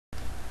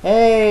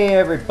Hey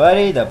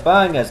everybody, the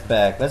Bangaa's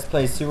back. Let's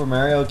play Super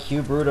Mario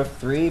Cube Root of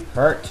 3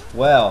 Part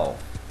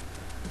 12.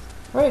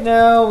 Right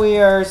now we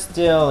are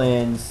still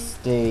in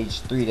stage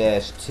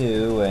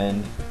 3-2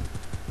 and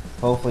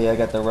hopefully I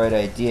got the right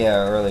idea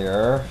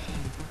earlier.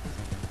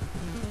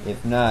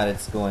 If not,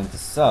 it's going to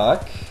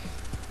suck.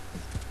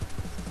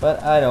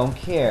 But I don't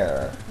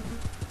care.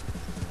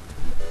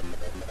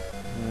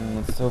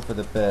 Let's hope for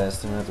the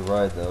best. I'm gonna have to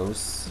ride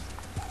those.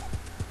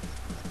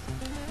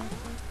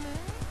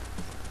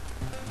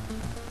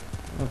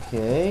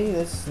 Okay,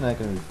 this is not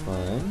gonna be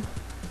fun.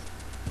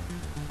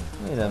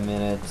 Wait a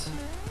minute.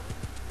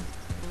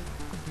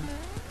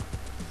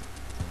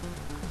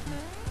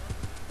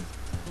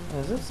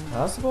 Is this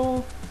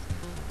possible?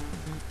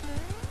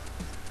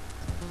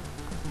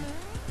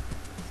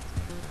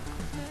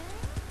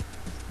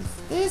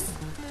 Is this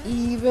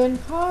even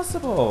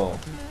possible?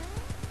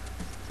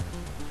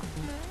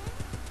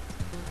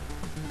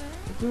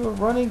 Do a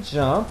running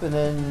jump and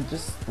then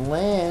just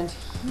land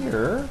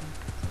here.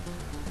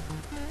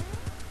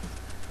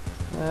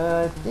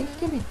 I think it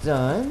can be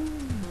done.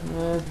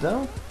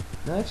 Don't.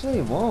 Actually,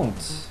 it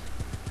won't.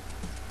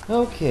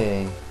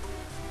 Okay.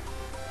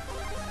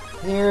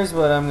 Here's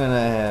what I'm gonna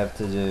have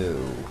to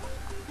do.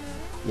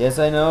 Yes,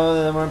 I know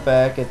that we're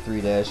back at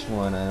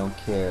 3-1. I don't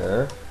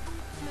care.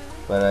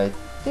 But I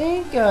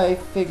think I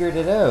figured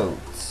it out.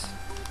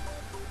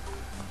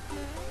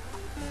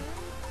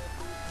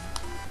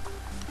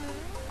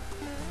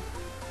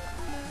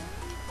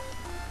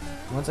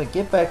 Once I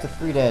get back to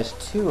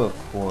 3-2,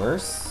 of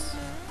course,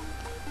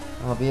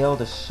 I'll be able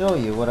to show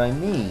you what I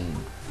mean.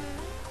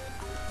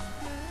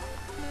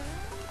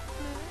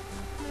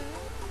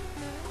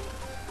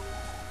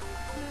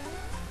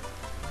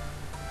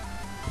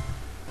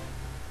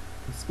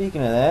 And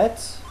speaking of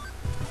that,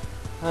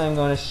 I'm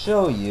going to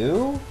show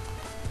you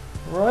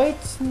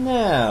right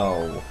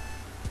now.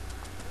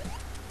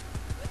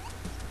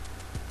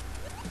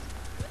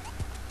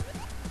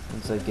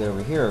 Once I get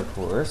over here, of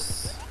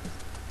course.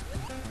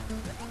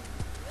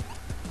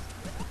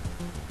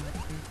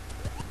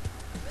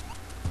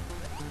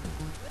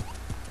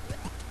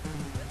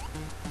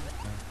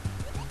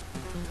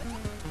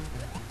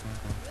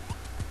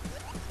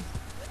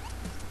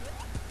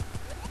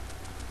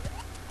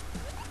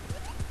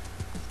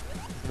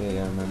 Okay,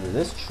 I remember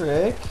this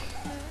trick.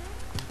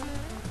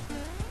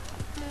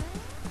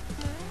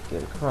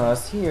 Get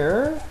across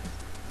here.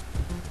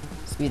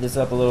 Speed this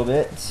up a little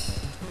bit.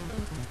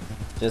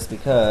 Just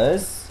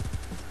because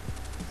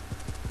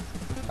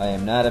I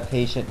am not a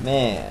patient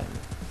man.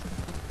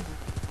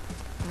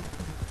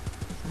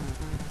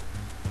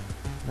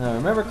 Now,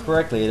 remember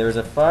correctly, there was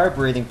a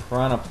fire-breathing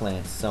piranha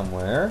plant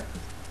somewhere.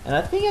 And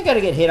I think I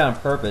gotta get hit on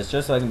purpose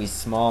just so I can be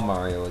small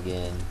Mario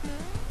again.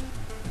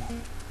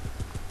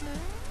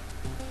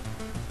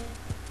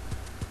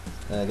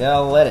 I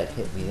gotta let it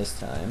hit me this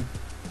time.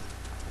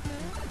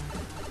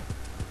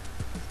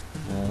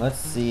 Now let's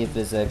see if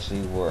this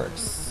actually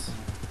works.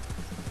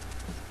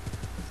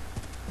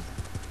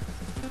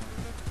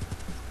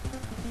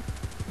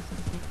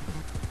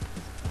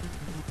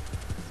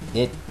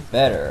 It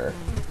better.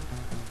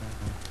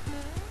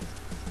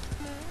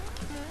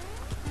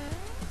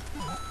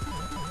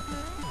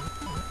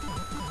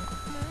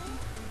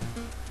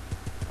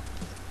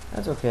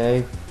 That's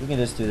okay. We can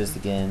just do this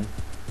again.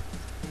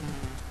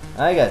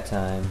 I got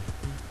time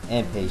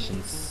and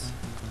patience.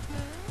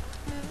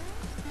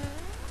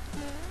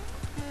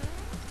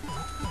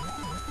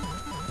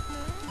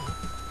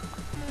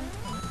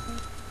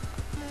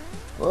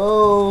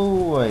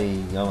 Whoa!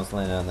 I almost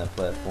landed on that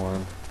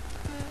platform.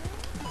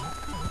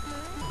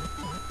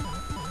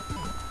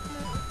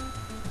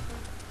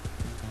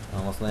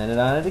 Almost landed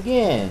on it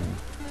again.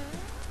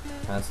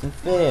 Constant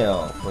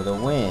fail for the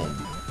win.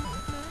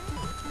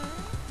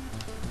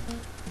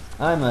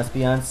 I must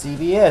be on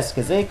CBS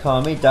because they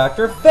call me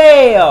Dr.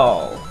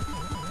 Fail!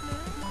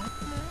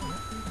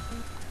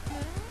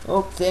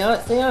 Oh, stay on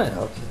it, stay on it.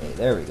 Okay,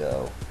 there we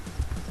go.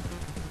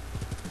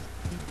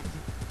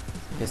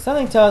 Okay,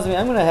 something tells me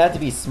I'm going to have to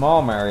be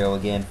small Mario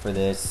again for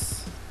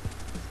this.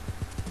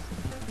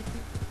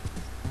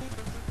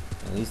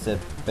 At least that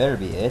better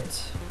be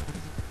it.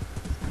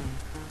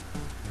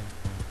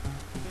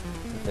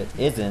 If it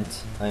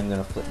isn't, I'm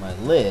going to flip my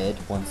lid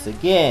once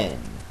again.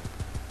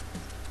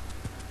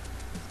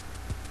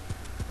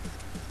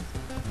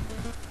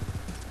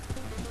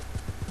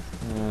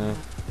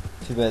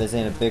 Too bad this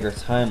ain't a bigger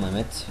time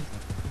limit.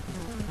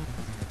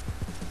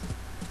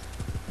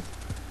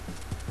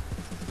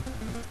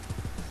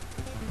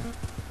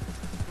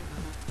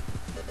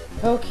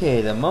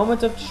 Okay, the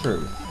moment of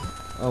truth.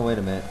 Oh, wait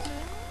a minute.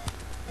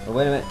 Oh,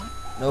 wait a minute.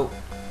 Nope.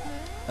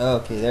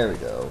 Okay, there we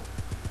go.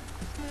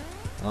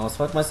 I almost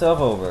fucked myself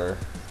over.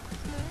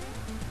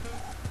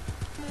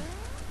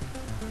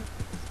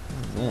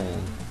 Oh,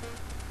 man.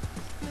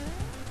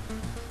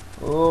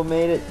 Oh,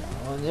 made it.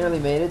 Oh, nearly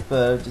made it,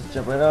 but I just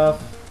jumped right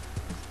off.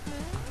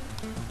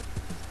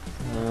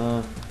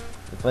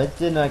 If I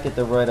did not get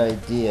the right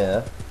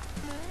idea...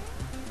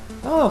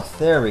 Oh,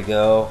 there we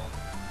go.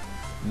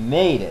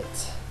 Made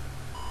it.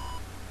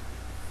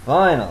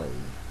 Finally.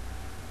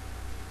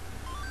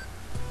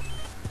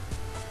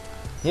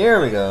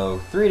 Here we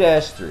go.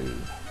 3-3.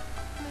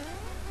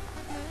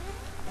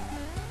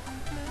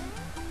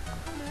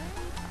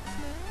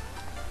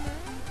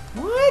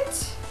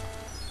 What?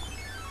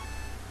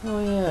 Oh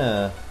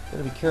yeah.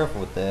 Gotta be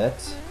careful with that.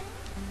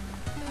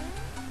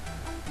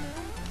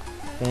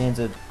 Fans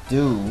of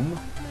Doom.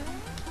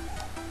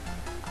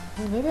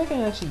 Well, maybe I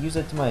can actually use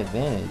it to my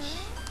advantage.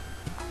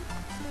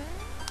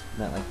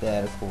 Not like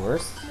that, of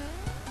course.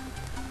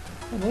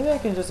 Well, maybe I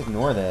can just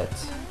ignore that.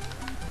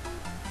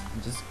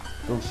 And just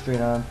go straight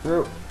on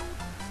through.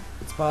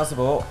 It's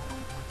possible.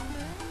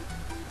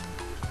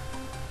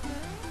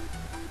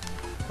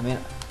 I mean,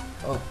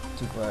 oh,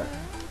 too far.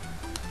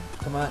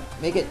 Come on,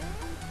 make it.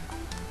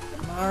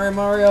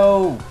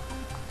 Mario!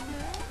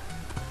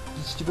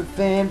 You stupid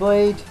fan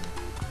blade!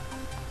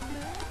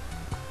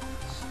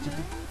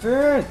 Stupid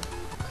fan!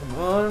 Come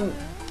on,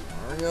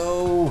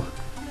 Mario!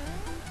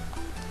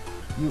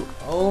 You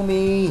owe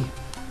me!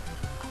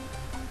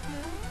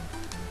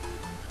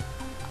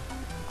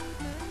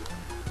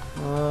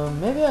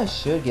 Maybe I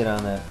should get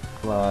on that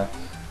block.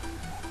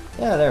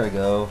 Yeah, there we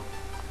go.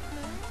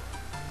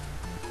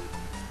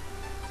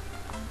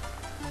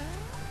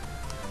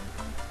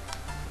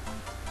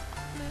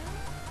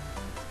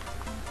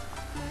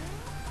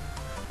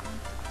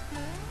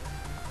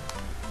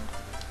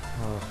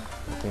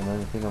 Okay,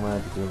 I think I'm gonna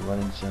have to do a run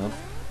and jump.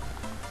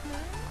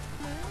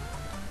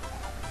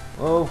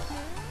 Whoa!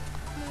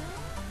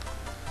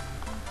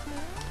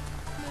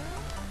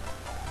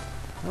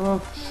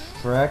 Oh,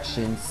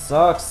 traction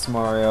sucks,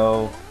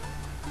 Mario.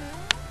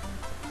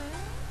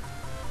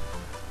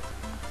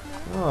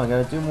 Oh, I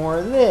gotta do more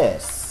of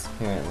this,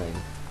 apparently.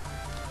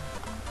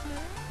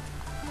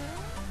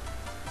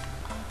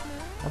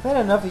 I've had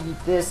enough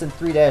of this in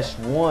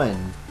 3-1.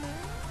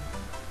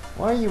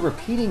 Why are you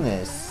repeating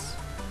this?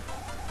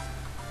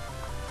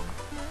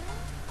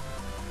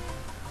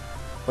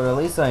 But at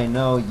least I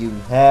know you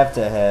have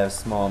to have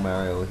small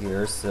Mario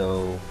here,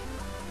 so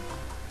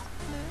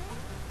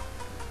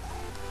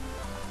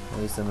at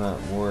least I'm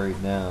not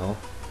worried now.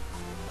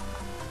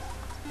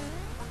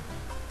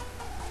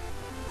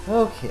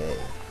 Okay.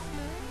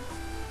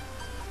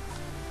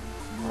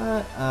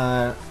 What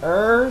on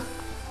earth?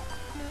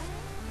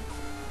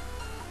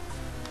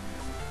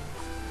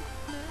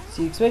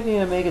 So you expect me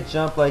to make a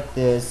jump like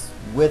this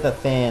with a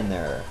fan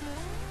there?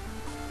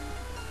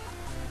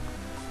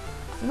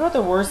 You know what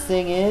the worst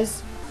thing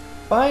is?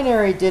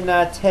 Binary did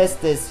not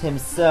test this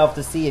himself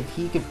to see if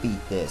he could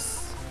beat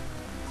this.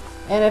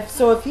 And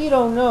if he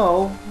don't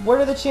know, what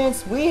are the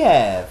chances we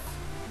have?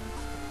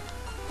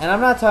 And I'm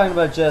not talking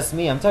about just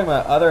me, I'm talking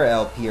about other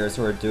LPers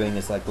who are doing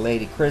this, like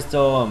Lady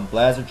Crystal and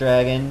Blazer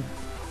Dragon.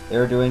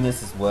 They're doing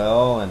this as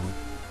well, and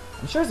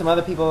I'm sure some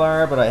other people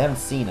are, but I haven't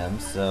seen them,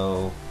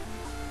 so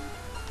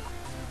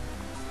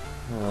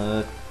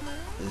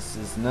this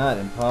is not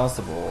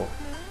impossible.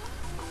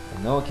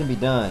 I know it can be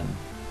done.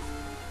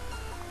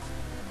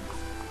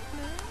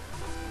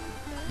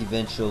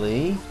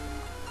 Eventually.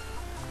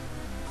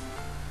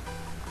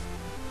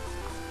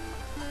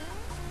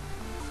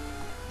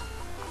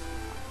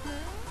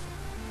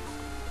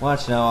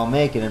 Watch now, I'll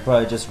make it and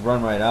probably just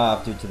run right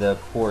off due to the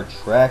poor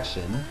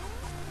traction.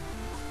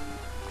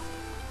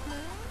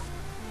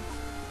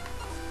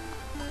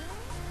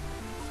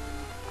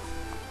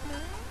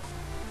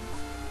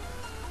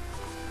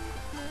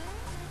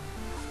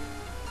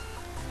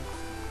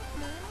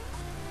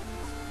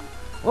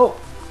 Oh,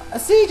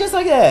 see, just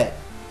like that.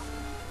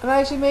 And I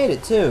actually made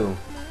it too.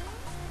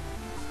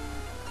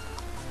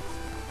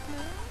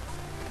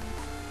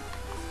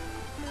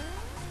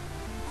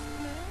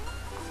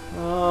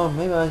 Oh,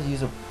 maybe I'll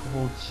use a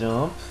pull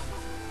jump.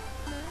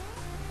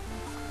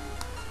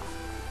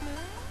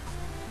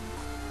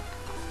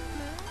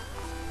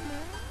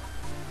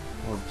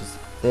 Or just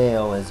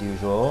fail as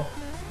usual.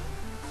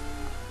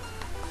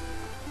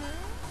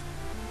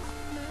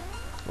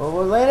 Well,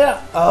 we'll lay it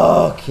out.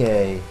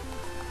 Okay.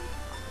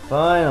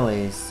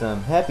 Finally,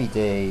 some happy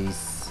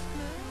days.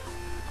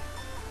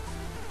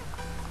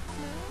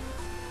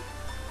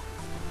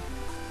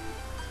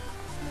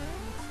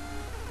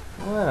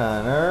 What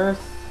on earth?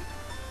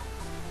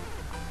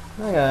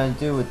 What am I gonna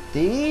do with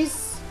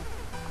these?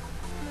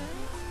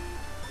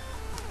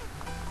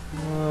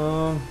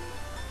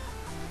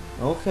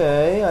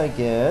 Okay, I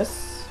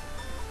guess.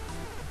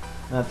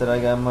 Not that I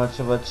got much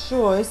of a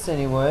choice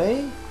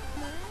anyway.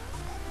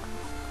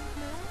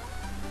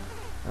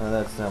 Oh,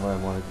 that's not what I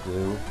wanted to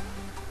do.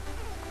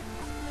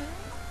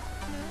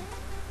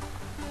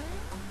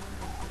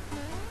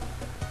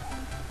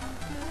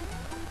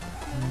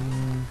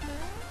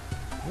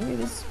 Maybe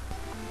this.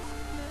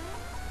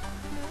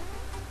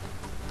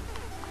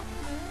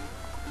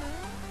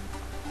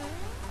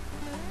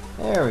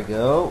 There we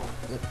go.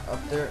 Get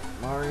up there,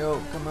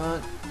 Mario. Come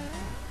on.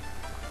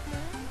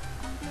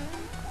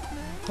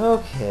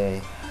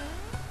 Okay.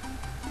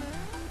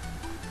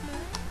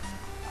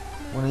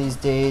 One of these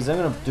days, I'm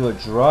gonna do a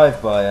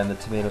drive-by on the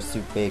Tomato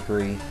Soup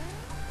Bakery.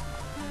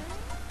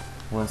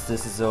 Once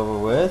this is over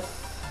with.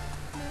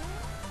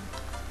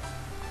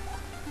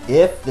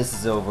 if this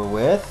is over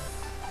with,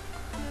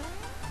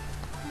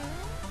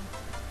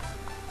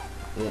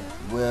 it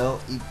will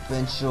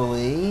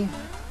eventually,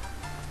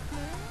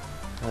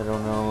 I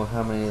don't know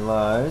how many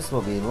lives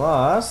will be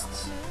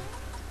lost.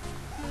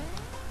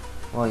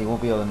 Well, you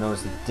won't be able to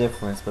notice the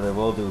difference, but I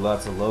will do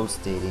lots of low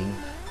stating.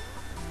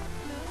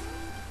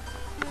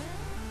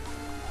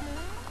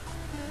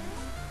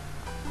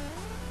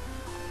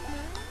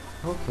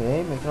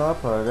 Okay, making a lot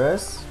of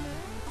progress.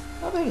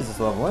 How big is this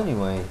level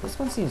anyway? This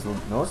one seems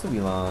noticeably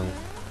long.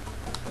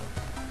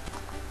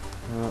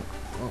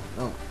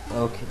 Oh,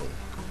 okay.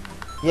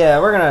 Yeah,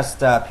 we're gonna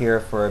stop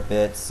here for a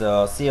bit, so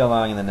I'll see you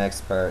along in the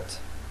next part.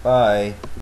 Bye.